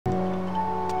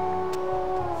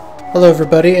Hello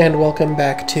everybody and welcome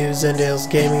back to Zendale's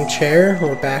Gaming Chair.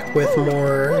 We're back with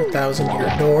more 1000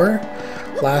 Year Door.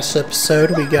 Last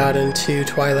episode we got into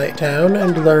Twilight Town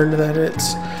and learned that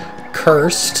it's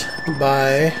cursed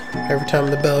by every time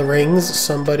the bell rings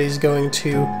somebody's going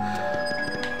to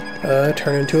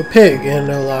turn into a pig, and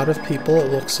a lot of people, it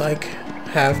looks like,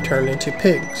 have turned into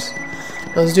pigs.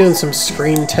 I was doing some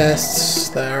screen tests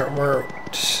that weren't,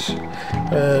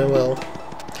 well,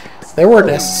 they weren't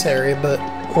necessary, but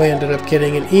we ended up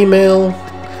getting an email,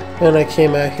 and I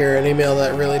came out here, an email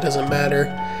that really doesn't matter,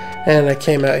 and I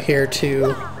came out here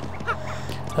to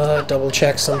double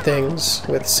check some things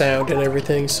with sound and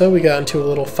everything, so we got into a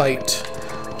little fight,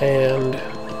 and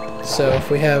so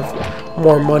if we have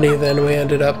more money than we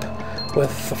ended up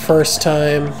with the first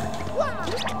time,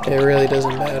 it really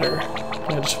doesn't matter.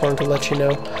 I just wanted to let you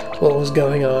know what was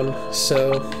going on.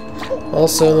 So,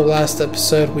 also in the last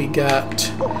episode we got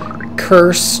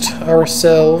cursed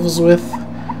ourselves with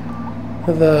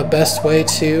the best way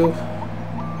to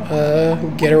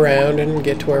get around and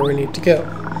get to where we need to go.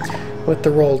 With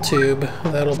the roll tube,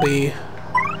 that'll be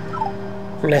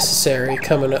necessary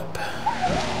coming up.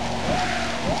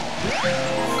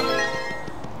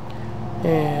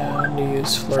 And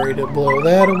use Flurry to blow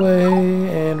that away,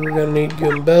 and we're gonna need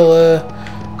Goombella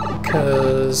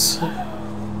because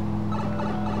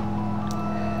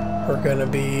we're gonna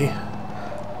be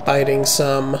fighting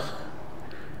some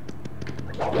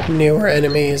newer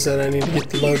enemies that I need to get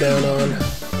the lowdown on.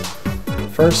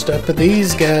 First up are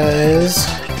these guys.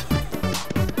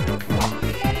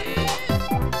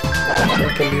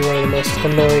 That can be one of the most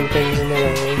annoying things in the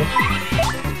world.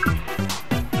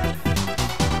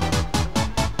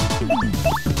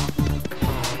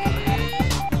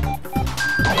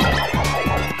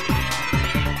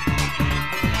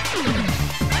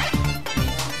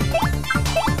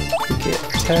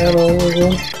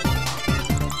 Tattle.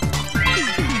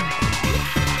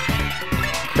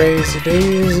 Crazy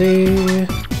Daisy.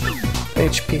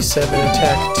 HP 7,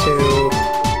 attack 2.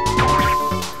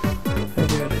 Oh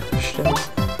good. She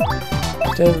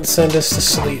didn't send us to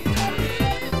sleep.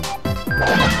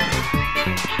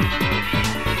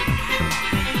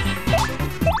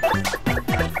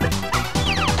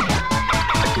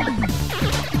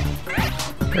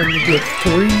 And we get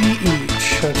 3 each,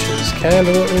 which is kind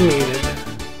of what we needed.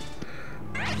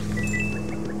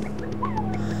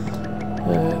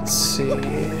 Let's see. We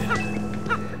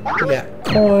got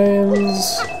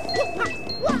coins.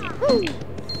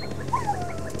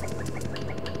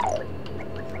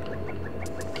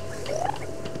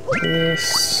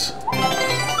 This.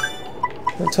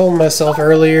 I told myself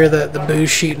earlier that the boo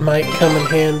sheet might come in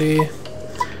handy.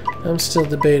 I'm still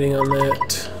debating on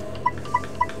that.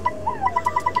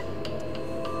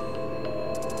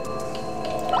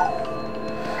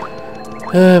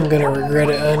 I'm gonna regret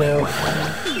it, I know.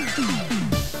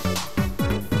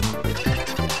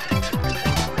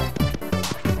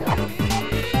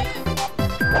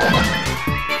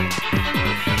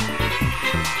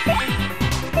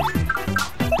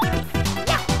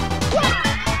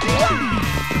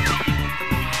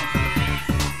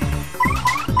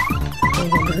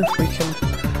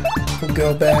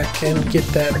 Go back and get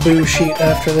that boo sheet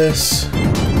after this.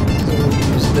 We'll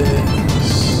use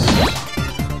this.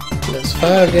 It does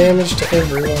 5 damage to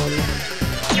everyone.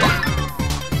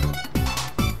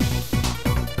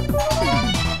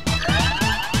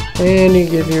 And you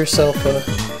give yourself a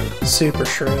super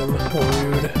shroom.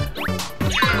 Rude.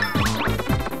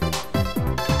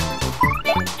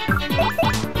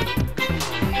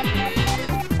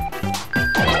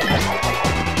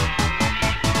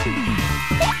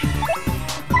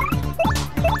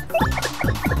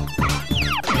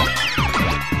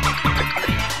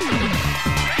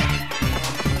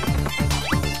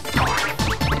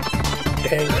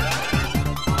 Dang it.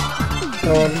 I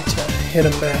wanted to hit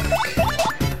him back.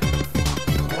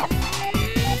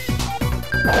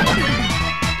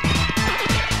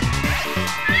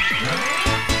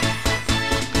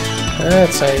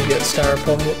 That's how you get star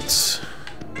points.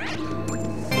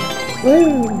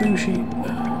 Woo, boo sheet.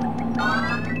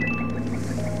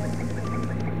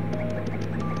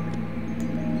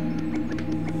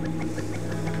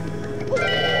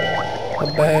 A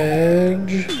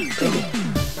badge.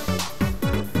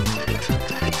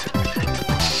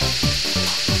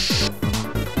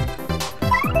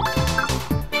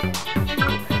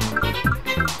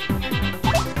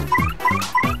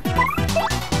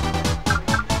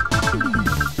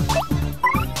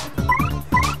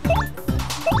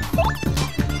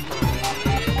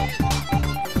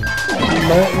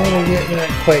 Might want to get that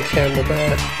quake hammer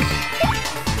back.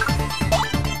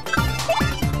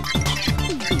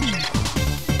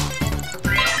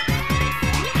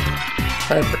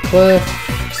 Hypercleft,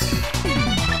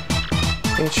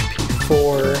 HP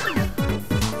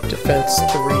 4, Defense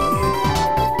 3.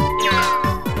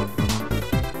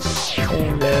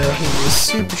 And now he's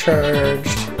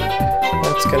supercharged.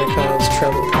 That's gonna cause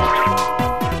trouble.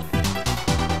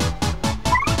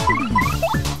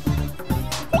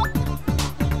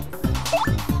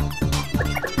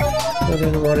 I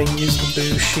didn't want to use the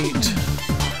boo sheet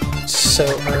so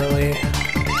early.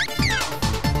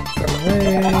 Run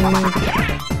away.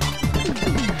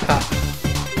 Ha.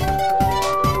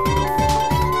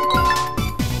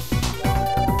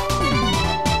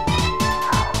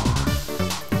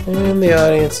 And the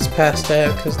audience is passed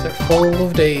out because they're full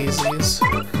of daisies.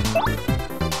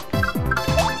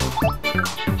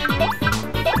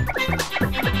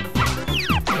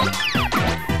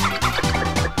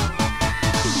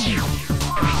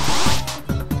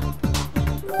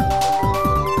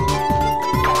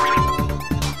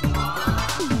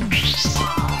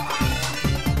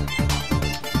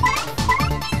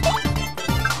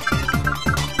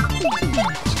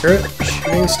 Screw it,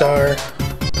 shooting star. I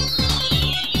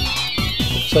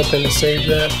was hoping to save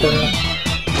that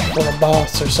for a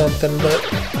boss or something, but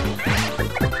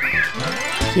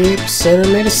keeps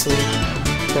sending me to sleep.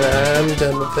 And I'm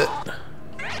done with it.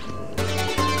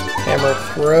 Hammer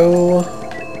throw.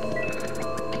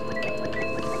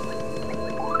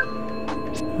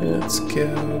 Let's go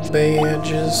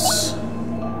badges.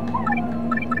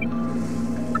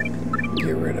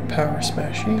 Get rid of power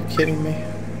smash. Are you kidding me?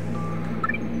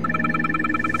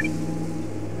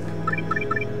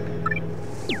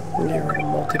 Get rid of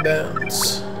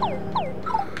multi-bounce.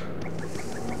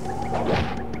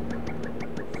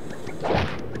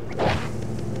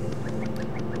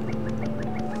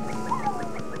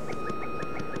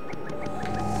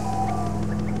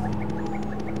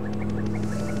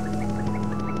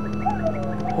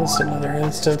 That's another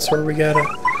instance where we gotta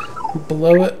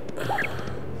blow it.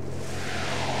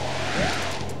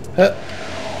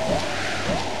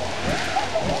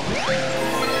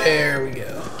 There we go.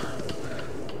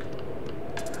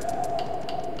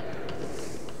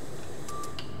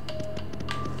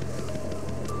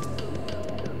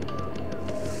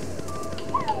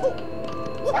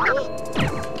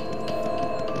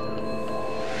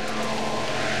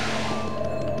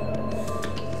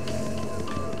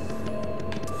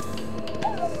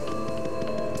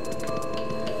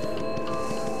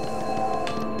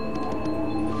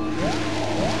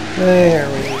 There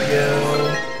we go.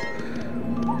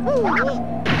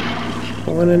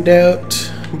 When in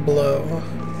doubt, blow.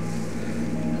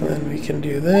 And then we can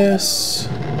do this,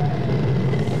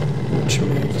 which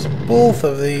moves both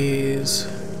of these.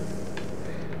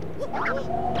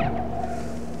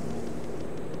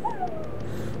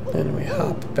 Then we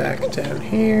hop back down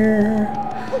here,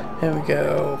 and we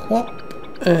go whoop,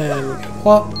 and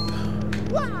whoop.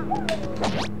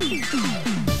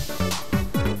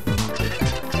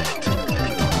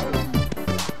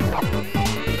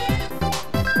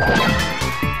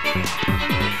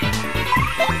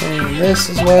 And this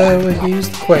is why we use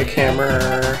the Quake Hammer.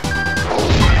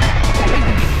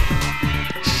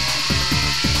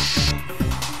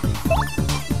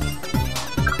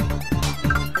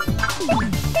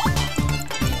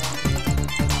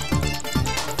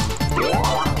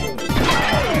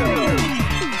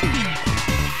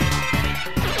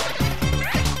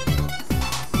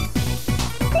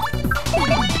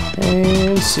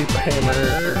 And Super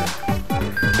Hammer.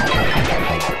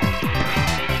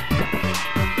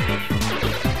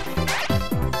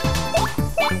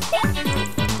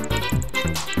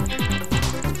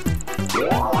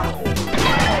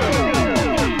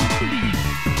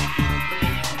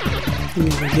 You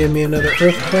can give me another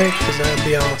earthquake, because that would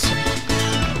be awesome.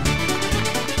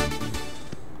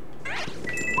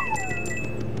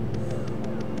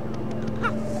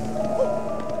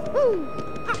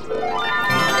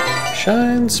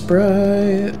 Shine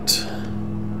Sprite.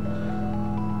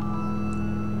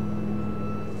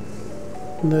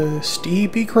 The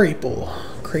Steepy Creeple.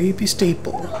 Creepy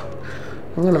Steeple.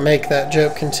 I'm gonna make that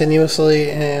joke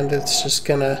continuously, and it's just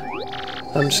gonna...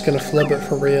 I'm just gonna flip it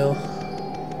for real.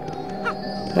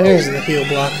 There's the heal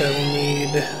block that we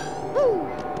need.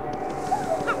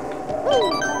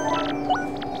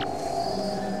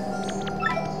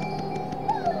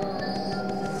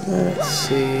 Let's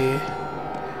see.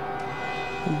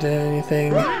 Did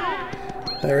anything?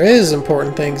 There is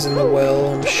important things in the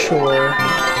well, I'm sure.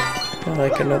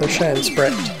 Like another shine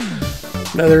sprite.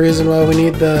 Another reason why we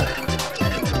need the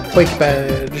Quake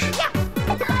badge.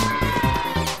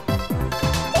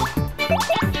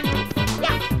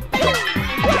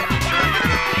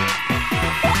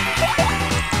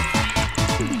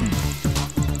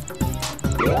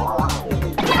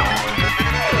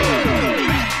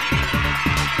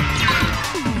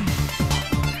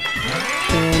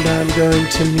 going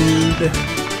to need...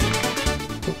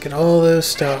 Look at all those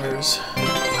stars.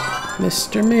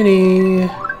 Mr. Mini!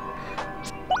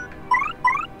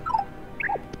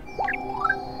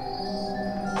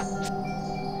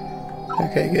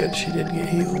 Okay, good. She did get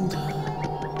healed.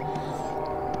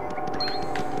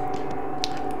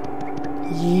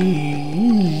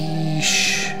 Yeesh.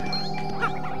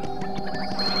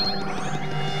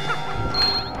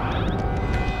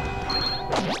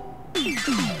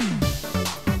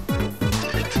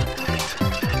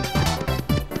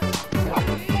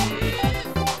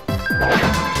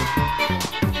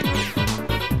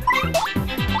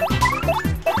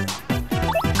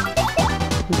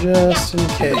 Just in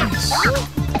case.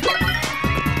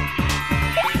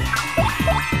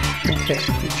 Okay,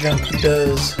 the jump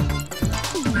does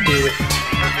do it.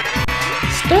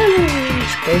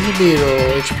 Stanish! Buzzy Beetle,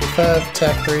 HP 5,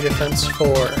 attack 3, defense 4.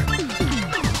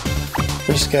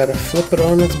 We just gotta flip it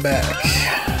on its back.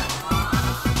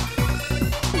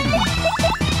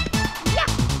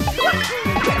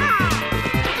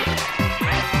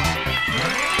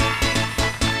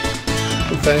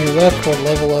 With any luck, we'll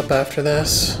level up after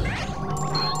this.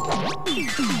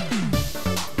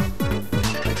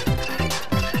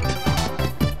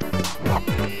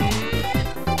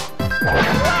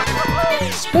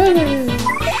 Spanish!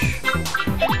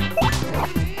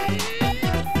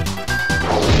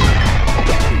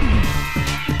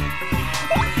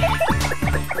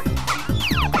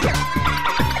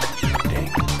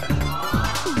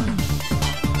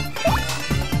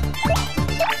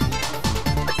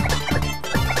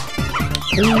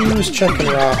 Who's chucking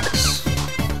rocks?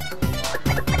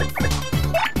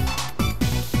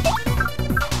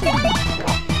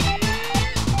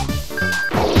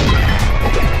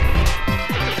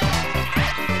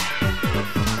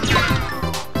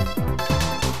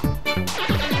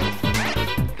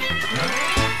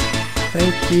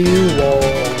 Thank you, wall.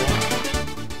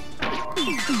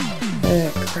 Eh,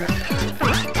 crap.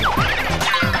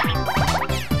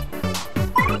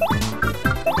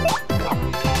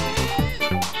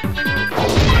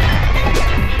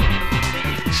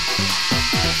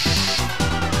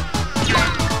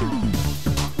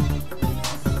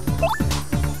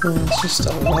 It's just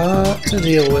a lot to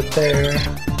deal with there.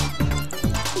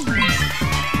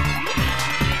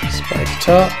 Spike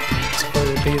top. Let's play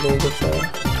the beetle with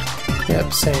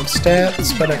yep, same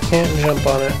stats, but I can't jump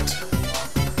on it.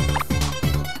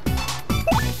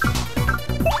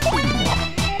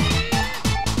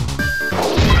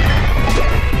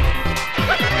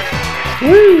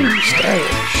 Woo!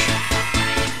 Stylish.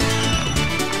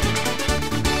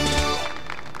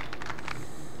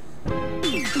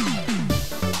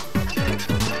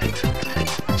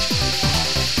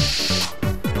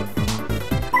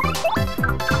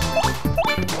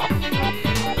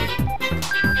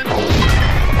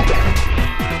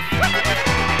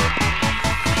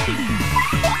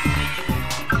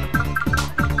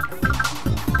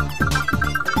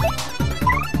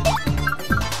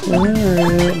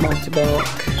 Alright, multi-bulk.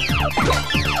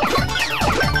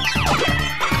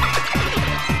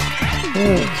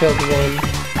 Oh, killed one.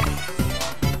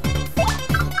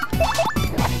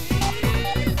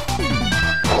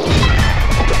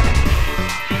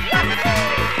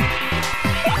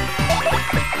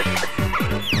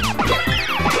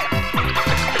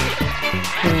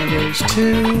 There goes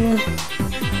two.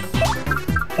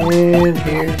 And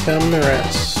here come the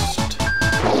rest.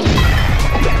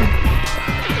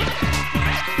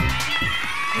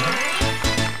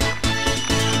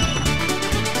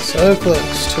 So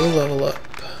close to a level up.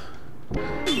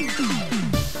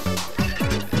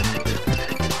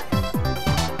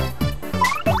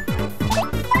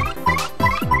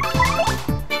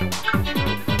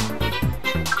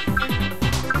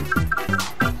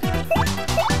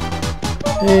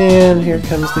 And here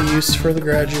comes the use for the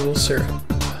gradual syrup.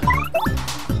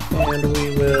 And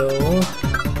we will...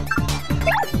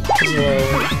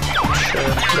 Whoa.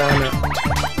 Sure, why not?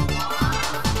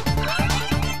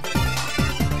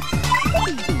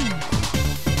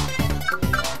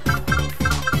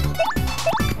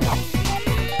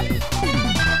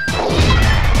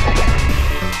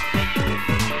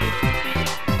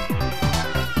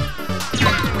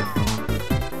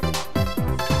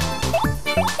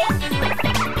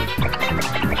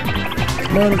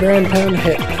 Come on, ground pound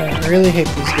hit. I really hate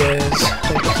these guys.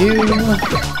 Thank you.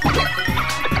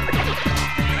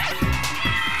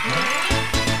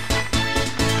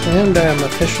 And I'm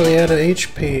officially out of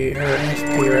HP, or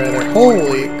FP rather.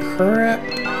 Holy crap.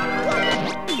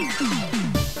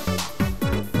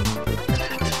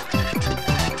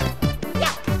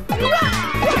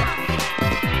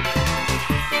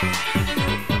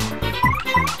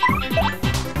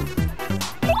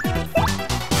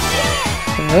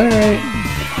 Alright.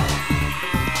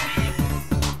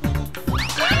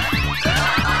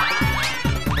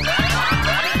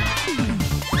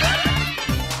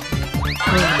 I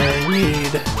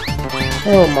need...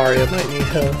 Oh, Mario might need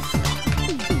health.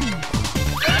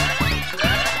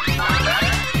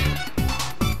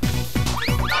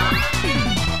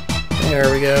 There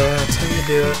we go, that's how you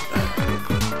do it.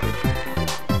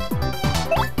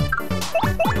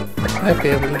 Might be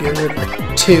able to get rid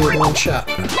of 2 in one shot.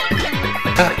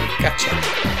 Ah, gotcha.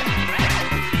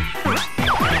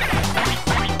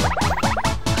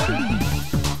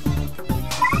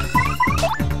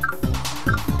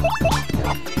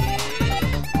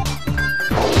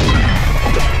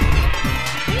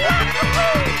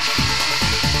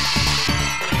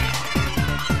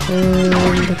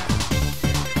 And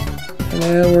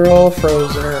now we're all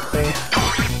frozen, aren't we?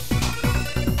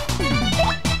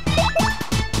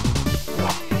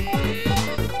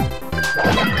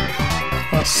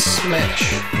 A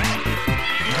smash.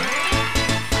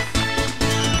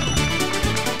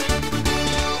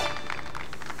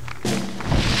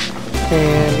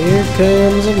 And here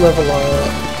comes a level up.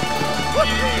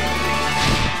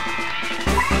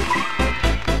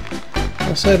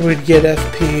 I said we'd get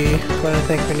FP, but I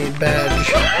think we need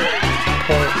badge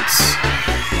points.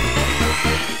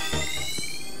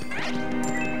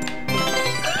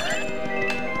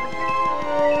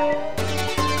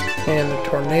 And a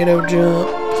tornado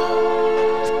jump.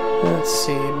 Let's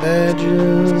see,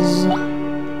 badges.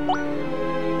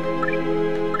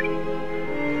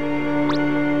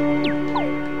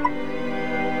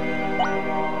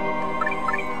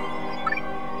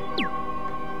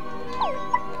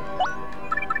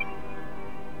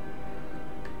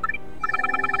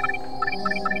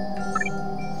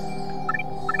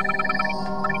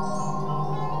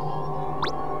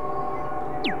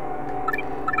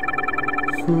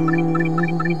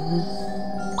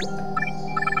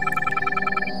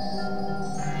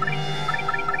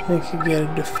 I could get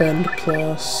a defend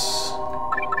plus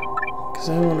because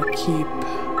I want to keep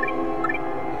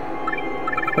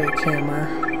quick hammer,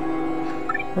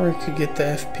 or I could get the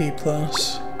FP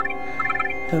plus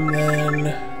and then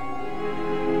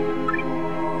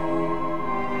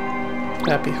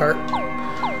happy heart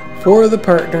for the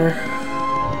partner.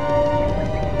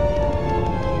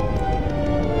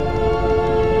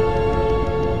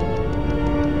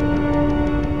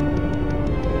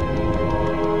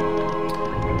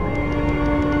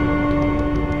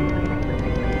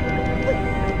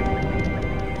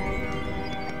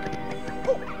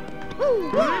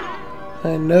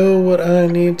 I know what I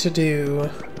need to do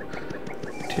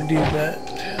that.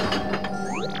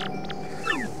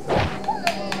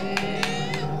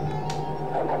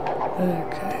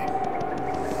 Okay.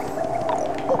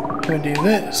 I'm gonna do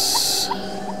this.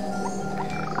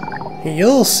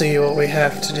 You'll see what we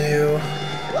have to do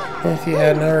if you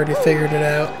hadn't already figured it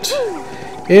out.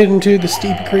 Get into the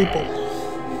Steepy Creeple.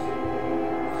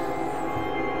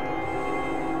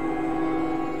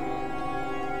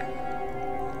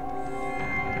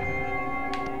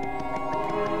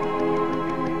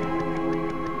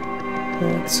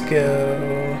 Let's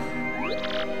go.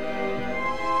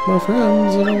 My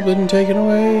friends have all been taken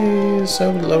away,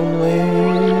 so lonely.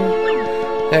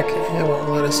 Okay, that won't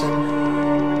let us in.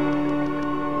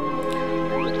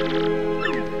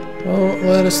 Won't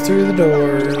let us through the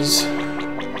doors.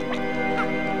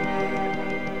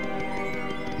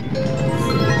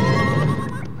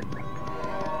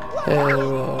 And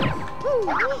we'll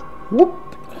whoop,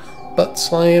 butt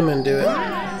slam into it.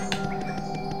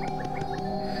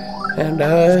 And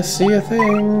I see a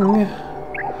thing.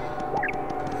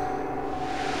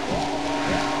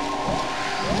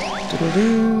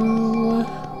 Doodle-doo.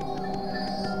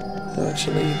 Which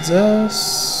leads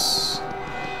us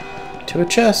to a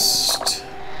chest.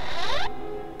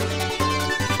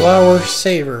 Flower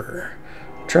saver.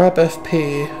 Drop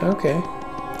FP. Okay.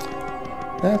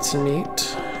 That's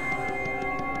neat.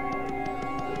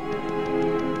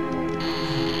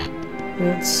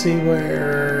 Let's see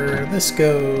where this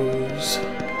goes.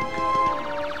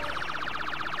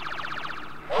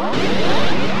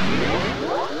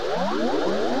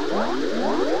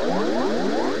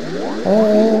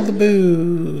 All the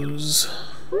booze.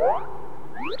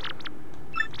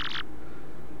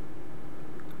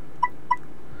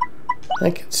 I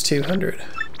think it's 200.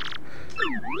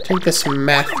 Take this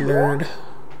math nerd.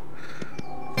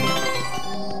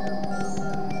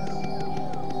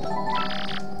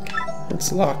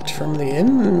 It's locked from the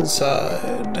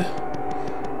inside.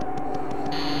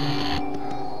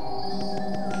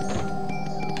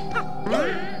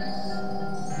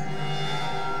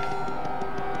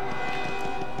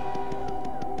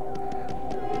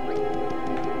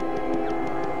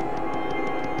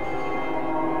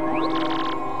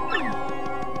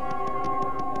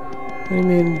 do you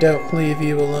mean, don't leave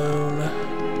you alone?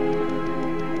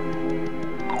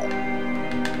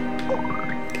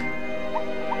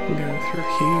 Go through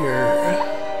here.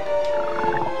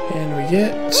 And we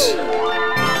get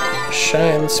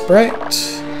Shine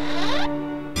Sprite,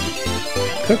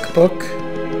 Cookbook.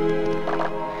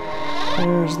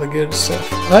 There's the good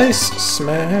stuff. Ice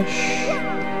Smash,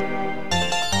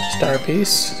 Star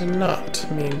Piece. Did not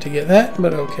mean to get that,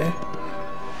 but okay.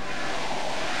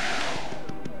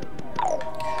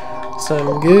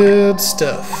 Some good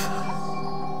stuff.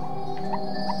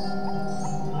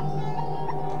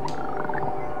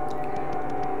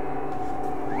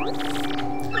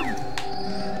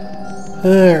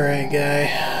 Alright,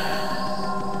 guy.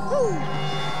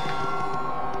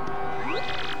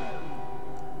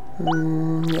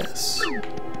 Yes.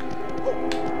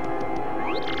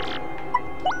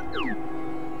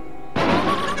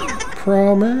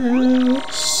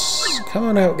 Promise. Come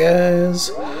on out,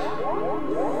 guys.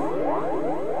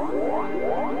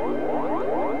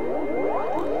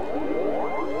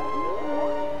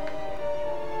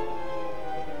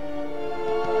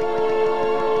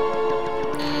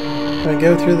 Can I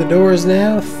go through the doors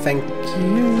now? Thank you.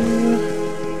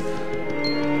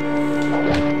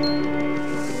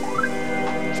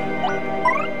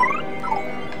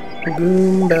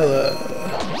 Goombella.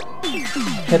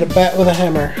 Hit a bat with a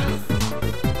hammer.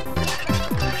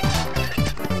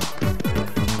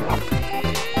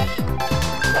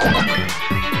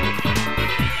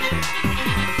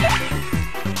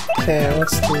 Okay,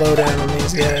 what's the lowdown on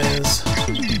these guys?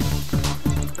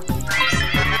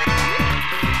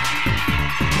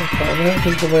 That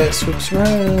is the way it swoops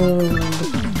around.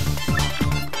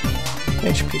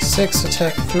 HP 6,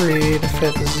 attack 3,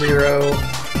 defense 0.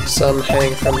 Some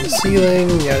hang from the ceiling,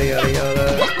 yada yada yada.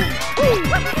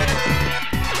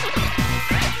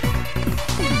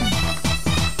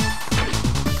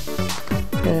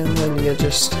 And then you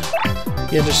just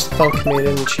thunk me,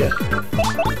 didn't you?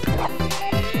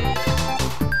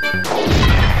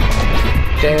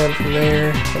 Down from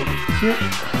there. Thank you.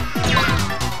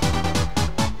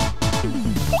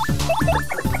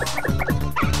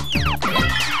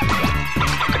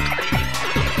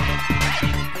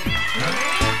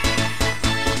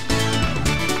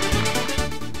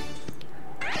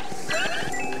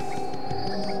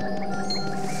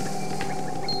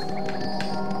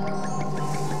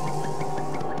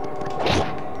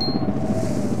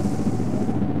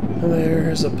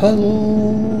 There's a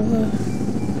puzzle.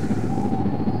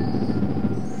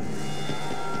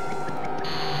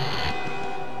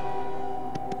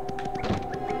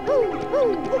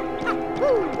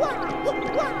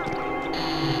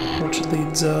 Which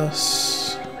leads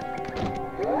us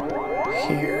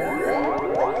here.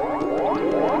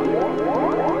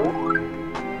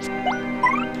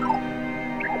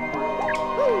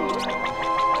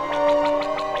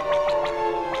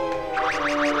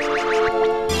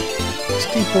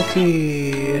 Steeple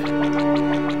key.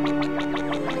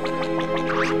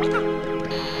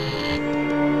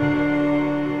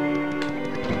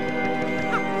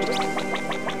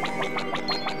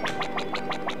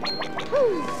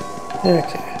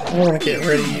 Okay, I want to get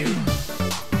rid of you.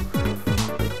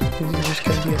 You're just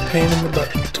gonna be a pain in the butt.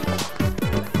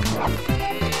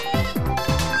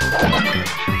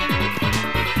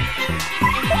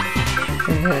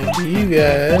 And you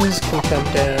guys can come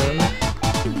down.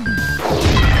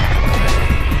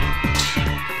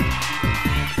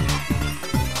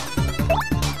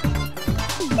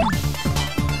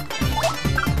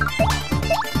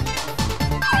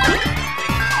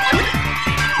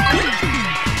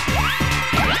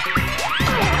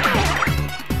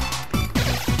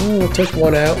 Oh, it took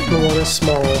one out and one is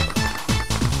small.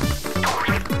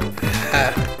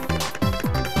 Ah.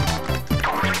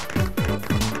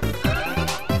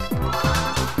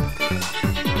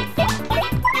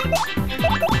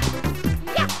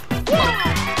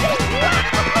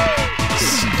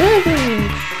 Stagger!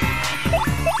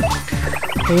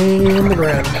 And the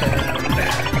ground pound.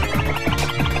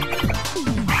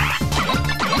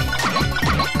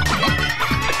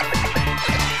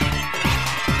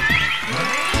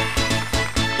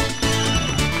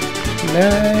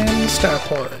 Nine star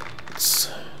points.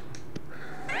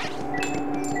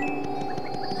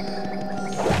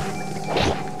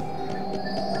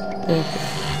 Okay.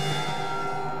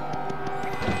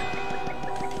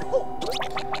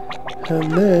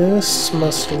 And this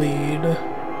must lead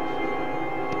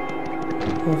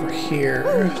over here.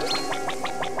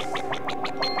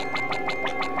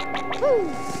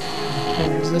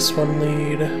 Where does this one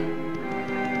lead?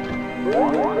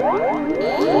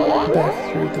 Back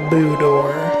through the boo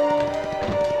door.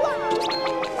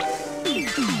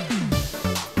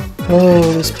 Oh,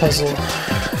 this puzzle.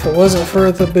 If it wasn't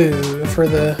for the for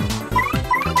the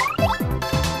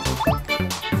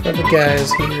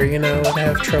guys here, you know, I'd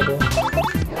have trouble.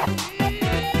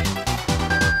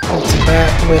 It's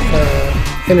back with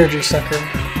a energy sucker.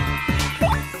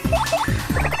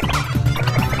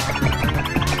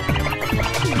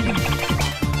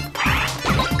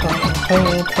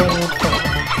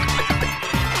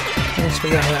 At least we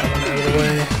got that one out of the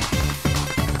way.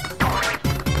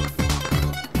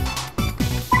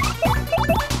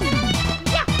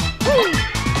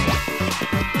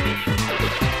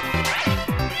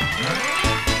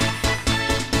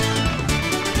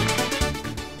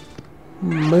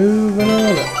 Moving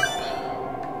on up.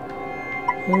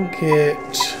 We'll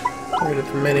get rid of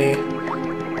the mini.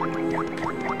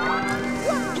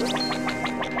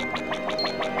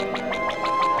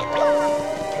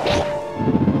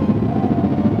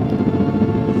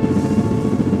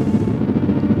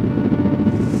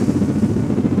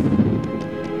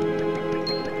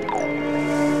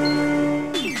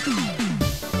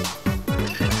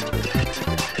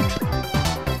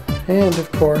 And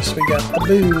of course we got the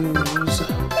booze.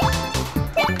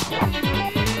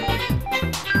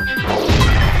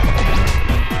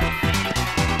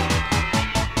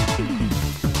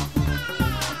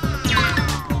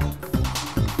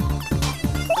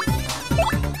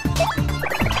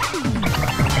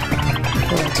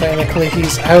 Well, technically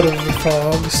he's out of the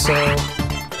fog, so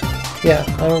yeah,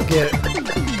 I don't get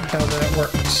how that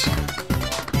works.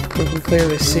 We can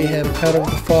clearly see him out of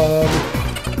the fog.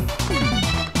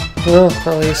 Well,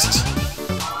 at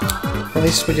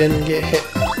least we didn't get hit.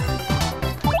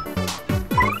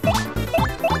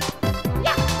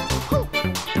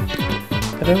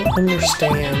 I don't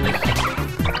understand.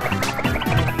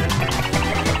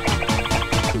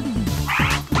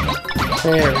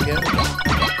 There we go.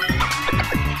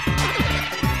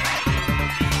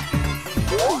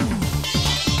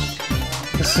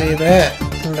 See that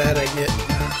I get.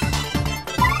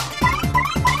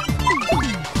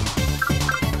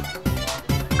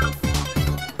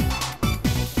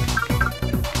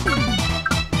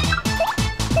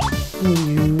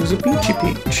 Use a Peachy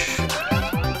Peach.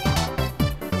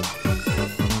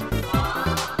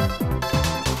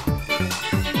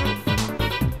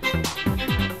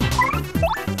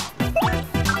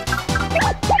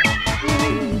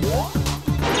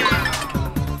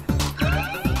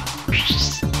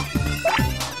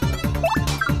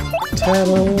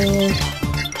 Tattle.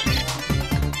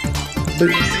 Boo.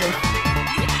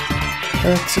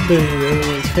 That's a boo,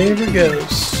 everyone's favorite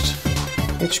ghost.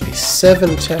 HP 7,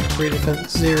 attack, free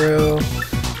defense 0.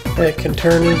 It can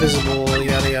turn invisible,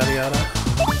 yada yada yada.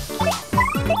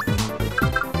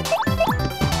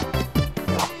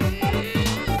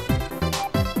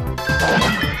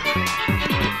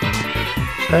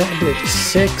 That did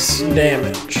 6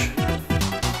 damage.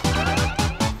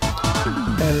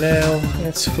 And now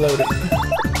it's floating.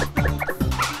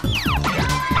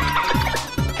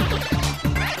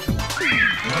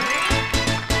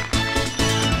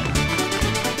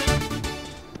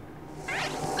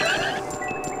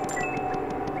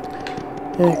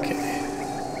 Okay.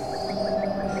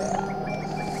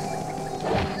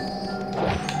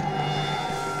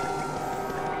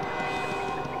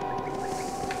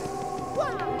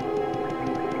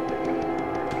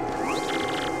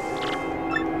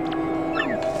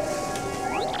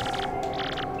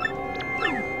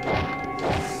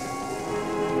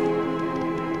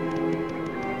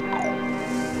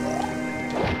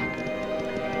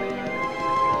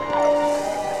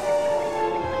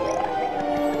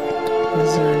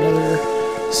 Is there another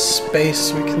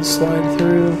space we can slide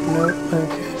through? Nope.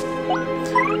 Okay.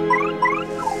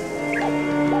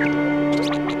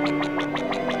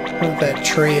 Oh, that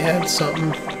tree had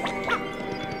something.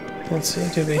 Let's see,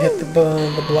 did we hit the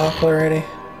block already?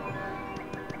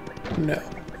 No.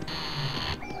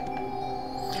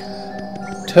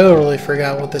 Totally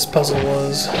forgot what this puzzle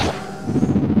was.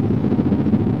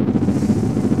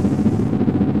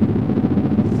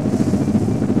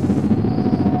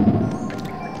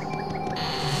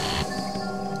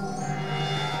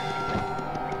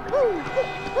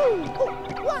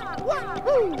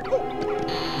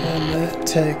 And that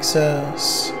takes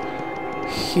us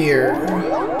here.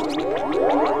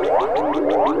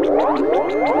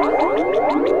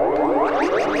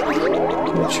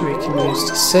 Which we can use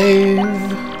to save.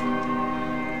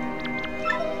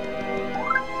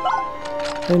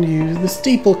 And use the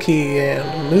steeple key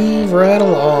and move right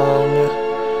along.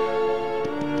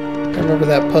 I remember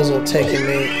that puzzle taking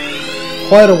me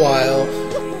quite a while.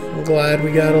 I'm glad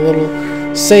we got a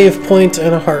little save point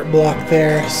and a heart block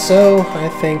there, so I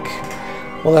think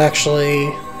we'll actually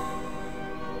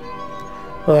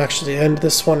We'll actually end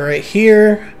this one right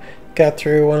here. Got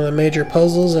through one of the major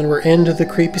puzzles, and we're into the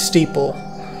Creepy Steeple.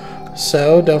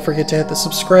 So, don't forget to hit the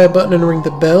subscribe button and ring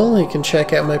the bell. You can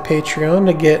check out my Patreon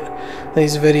to get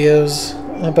these videos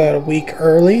about a week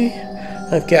early.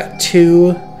 I've got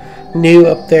 2 new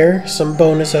up there, some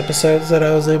bonus episodes that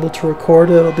I was able to record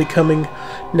that'll be coming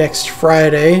next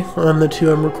Friday. On the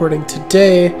 2 I'm recording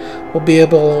today will be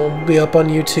up on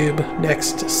YouTube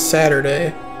next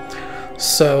Saturday.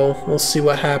 So we'll see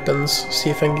what happens, see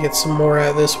if I can get some more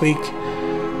out this week.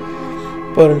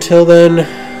 But until then,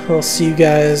 I'll see you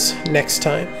guys next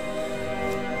time.